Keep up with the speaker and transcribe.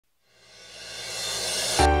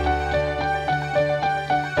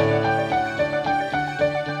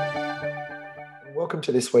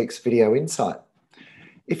welcome to this week's video insight.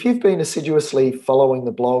 If you've been assiduously following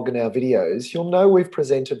the blog and our videos, you'll know we've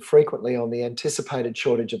presented frequently on the anticipated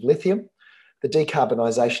shortage of lithium, the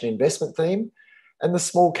decarbonisation investment theme, and the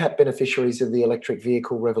small cap beneficiaries of the electric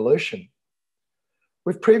vehicle revolution.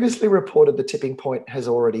 We've previously reported the tipping point has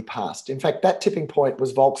already passed. In fact, that tipping point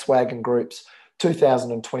was Volkswagen Group's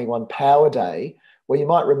 2021 Power Day, where you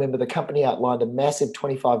might remember the company outlined a massive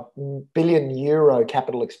 25 billion euro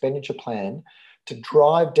capital expenditure plan to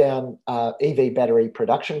drive down EV battery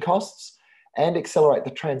production costs and accelerate the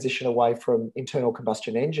transition away from internal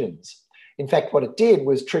combustion engines. In fact, what it did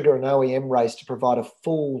was trigger an OEM race to provide a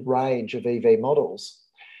full range of EV models.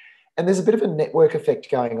 And there's a bit of a network effect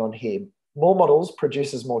going on here. More models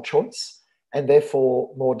produces more choice and therefore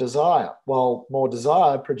more desire, while more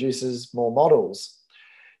desire produces more models.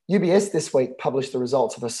 UBS this week published the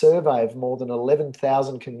results of a survey of more than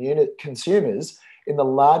 11,000 consumers in the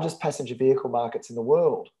largest passenger vehicle markets in the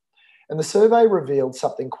world. And the survey revealed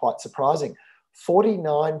something quite surprising.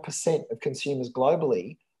 49% of consumers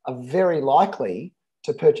globally are very likely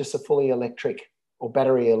to purchase a fully electric or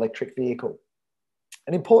battery electric vehicle.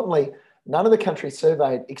 And importantly, none of the countries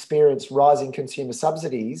surveyed experienced rising consumer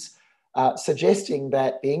subsidies, suggesting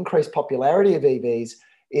that the increased popularity of EVs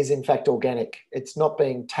is in fact organic. It's not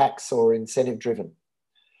being tax or incentive driven.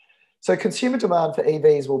 So consumer demand for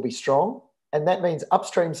EVs will be strong, and that means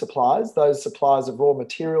upstream suppliers, those suppliers of raw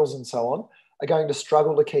materials and so on, are going to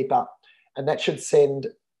struggle to keep up. And that should send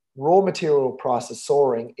raw material prices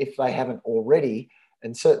soaring if they haven't already,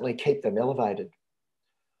 and certainly keep them elevated.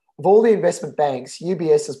 Of all the investment banks,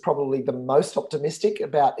 UBS is probably the most optimistic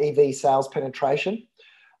about EV sales penetration,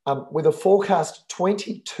 with a forecast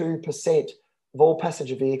 22% of all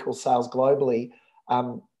passenger vehicle sales globally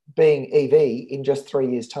being EV in just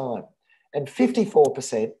 3 years' time, and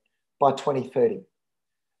 54% by 2030.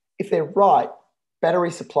 If they're right, battery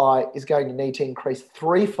supply is going to need to increase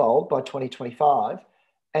threefold by 2025,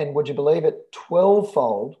 and would you believe it,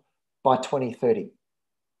 12-fold by 2030.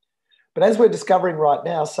 But as we're discovering right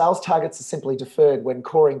now, sales targets are simply deferred when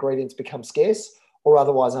core ingredients become scarce or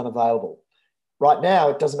otherwise unavailable. Right now,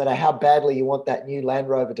 it doesn't matter how badly you want that new Land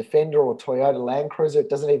Rover Defender or Toyota Land Cruiser. It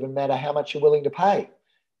doesn't even matter how much you're willing to pay.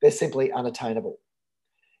 They're simply unattainable.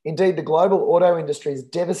 Indeed, the global auto industry's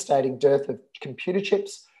devastating dearth of computer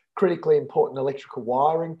chips, critically important electrical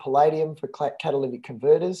wiring, palladium for catalytic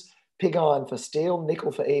converters, pig iron for steel,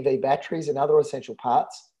 nickel for EV batteries and other essential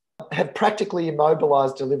parts, have practically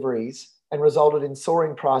immobilized deliveries and resulted in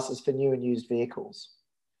soaring prices for new and used vehicles.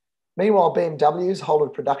 Meanwhile, BMW's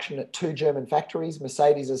halted production at 2 German factories,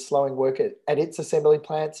 Mercedes is slowing work at its assembly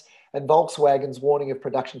plants, and Volkswagen's warning of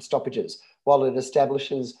production stoppages while it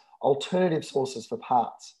establishes alternative sources for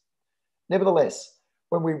parts. Nevertheless,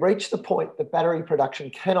 when we reach the point that battery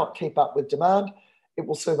production cannot keep up with demand, it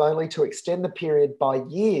will serve only to extend the period by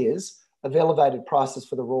years of elevated prices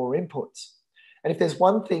for the raw inputs. And if there's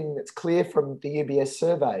one thing that's clear from the UBS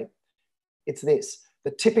survey, it's this.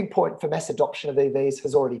 The tipping point for mass adoption of EVs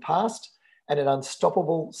has already passed, and an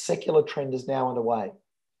unstoppable secular trend is now underway.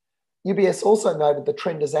 UBS also noted the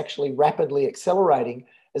trend is actually rapidly accelerating,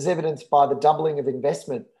 as evidenced by the doubling of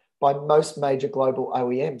investment by most major global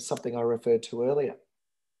OEMs, something I referred to earlier.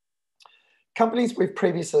 Companies we've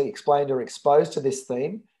previously explained are exposed to this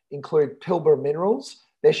theme include Pilbara Minerals.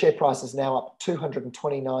 Their share price is now up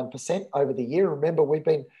 229% over the year. Remember, we've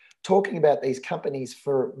been talking about these companies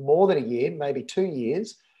for more than a year, maybe 2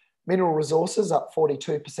 years. Mineral Resources up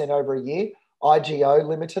 42% over a year. IGO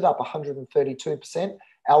Limited up 132%.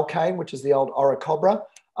 Alkane, which is the old Oricobra,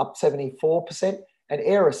 up 74%. And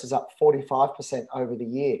Aeris is up 45% over the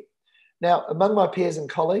year. Now, among my peers and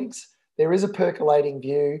colleagues, there is a percolating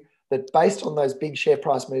view that based on those big share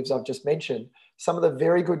price moves I've just mentioned, some of the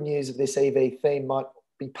very good news of this EV theme might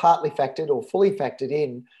be partly factored or fully factored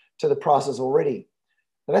in to the prices already.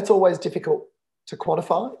 Now, that's always difficult to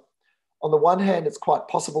quantify. On the one hand, it's quite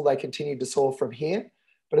possible they continue to soar from here,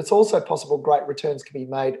 but it's also possible great returns can be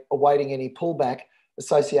made awaiting any pullback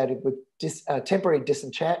associated with temporary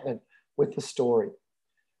disenchantment with the story.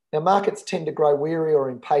 Now, markets tend to grow weary or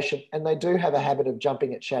impatient, and they do have a habit of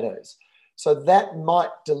jumping at shadows. So that might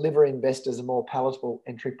deliver investors a more palatable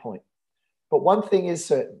entry point. But one thing is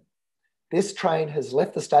certain, this train has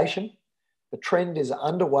left the station, the trend is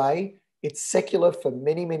underway, it's secular for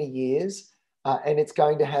many, many years, and it's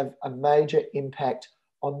going to have a major impact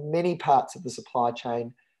on many parts of the supply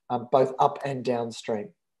chain, both up and downstream.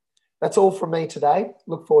 That's all from me today.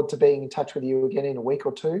 Look forward to being in touch with you again in a week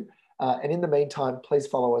or two. And in the meantime, please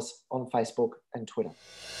follow us on Facebook and Twitter.